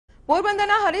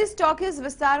પોરબંદરના હરીશ ટોકીઝ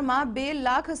વિસ્તારમાં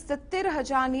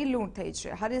 2,70,000ની લૂંટ થઈ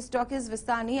છે। હરીશ ટોકીઝ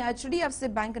વિસ્તારની HDFC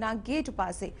બેંકના ગેટ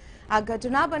પાસે આ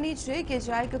ઘટના બની છે કે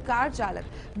જ્યાં એક કાર ચાલક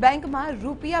બેંકમાં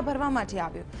રૂપિયા ભરવા માટે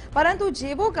આવ્યો, પરંતુ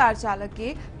જેવો કાર ચાલકે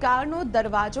કારનો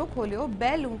દરવાજો ખોલ્યો,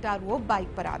 બે લૂંટારુઓ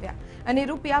બાઇક પર આવ્યા અને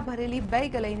રૂપિયા ભરેલી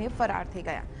બેગ લઈને ફરાર થઈ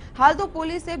ગયા। હાલ તો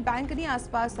પોલીસે બેંકની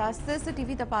આસપાસ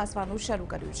સીસીટીવી તપાસવાનું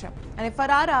શરૂ કર્યું છે અને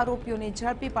ફરાર આરોપીઓને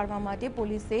ઝડપી પાડવા માટે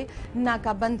પોલીસે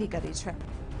નાકાબંધી કરી છે।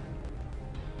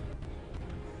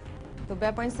 તો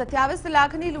 2.27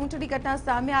 લાખની લૂંટની ઘટના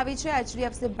સામે આવી છે।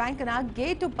 HDFC બેંકના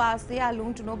ગેટ પાસે આ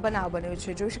લૂંટનો બનાવ બન્યો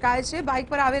છે। જોઈ શકાય છે બાઇક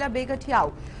પર આવેલા બે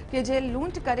ગઠિયાઓ કે જે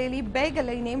લૂંટ કરેલી બેગ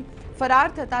લઈને ફરાર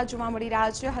થતા જોવા મળી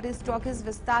રહ્યા છે। હરીશ ટોકીઝ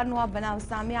વિસ્તારનો આ બનાવ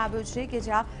સામે આવ્યો છે કે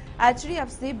જ્યાં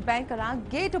HDFC બેંકના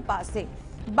ગેટ પાસે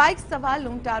બાઇક સવાર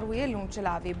લૂંટારુએ લૂંટ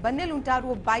ચલાવી। બંને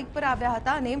લૂંટારુઓ બાઇક પર આવ્યા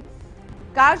હતા અને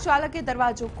કાર ચાલકે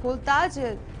દરવાજો ખોલતા જ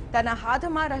તેના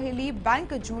હાથમાં રહેલી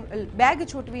બેગ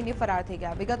છૂટવીને ફરાર થઈ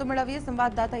ગયા। વિગતો મેળવીએ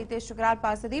સંવાદદાતા હિતેશ શુક્રાર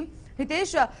પાસેથી।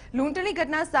 હિતેશ, લૂંટની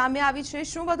ઘટના સામે આવી છે,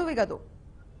 શું વધુ વિગતો?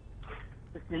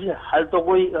 હાલ તો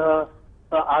કોઈ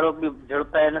આરોપી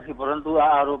ઝડપાયા નથી, પરંતુ આ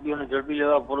આરોપીઓને ઝડપી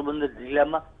લેવા પોરબંદર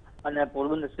જિલ્લામાં અને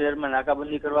પોરબંદર શહેરમાં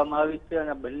નાકાબંધી કરવામાં આવી છે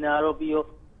અને બંને આરોપીઓ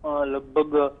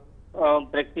લગભગ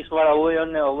પ્રેક્ટિસ વાળા હોય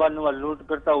અને અવારનવાર લૂંટ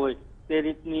કરતા હોય તે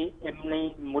રીતની એમની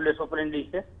મોડસ ઓપરેન્ડી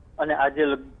છે અને આજે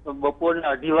બપોરના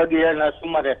 2:30 વાગ્યાના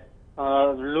સુમારે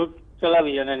લૂંટ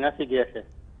ચલાવી અને નાસી ગયા છે।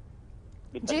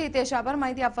 જી હિતેશ, આભાર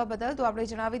માહિતી આપવા બદલ। તો આપણે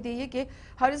જણાવી દઈએ કે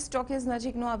હરીશ ટોકીઝ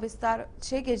નજીકનો આ વિસ્તાર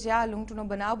છે કે જ્યાં લૂંટનો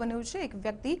બનાવ બન્યો છે। એક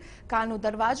વ્યક્તિ કારનો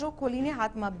દરવાજો ખોલીને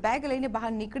હાથમાં બેગ લઈને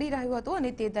બહાર નીકળી રહ્યો હતો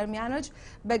અને તે દરમિયાન જ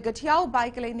બે ગઠિયાઓ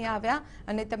બાઇક લઈને આવ્યા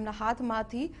અને તેમના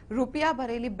હાથમાંથી રૂપિયા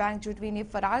ભરેલી બેગ ઝૂંટવીને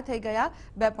ફરાર થઈ ગયા।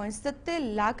 2.70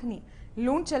 લાખની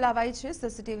લૂંટ ચલાવાઈ છે।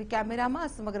 સીસીટીવી કેમેરામાં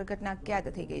સમગ્ર ઘટના કેદ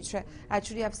થઈ ગઈ છે।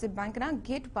 HDFC બેંકના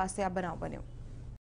ગેટ પાસે આ બનાવ બન્યો।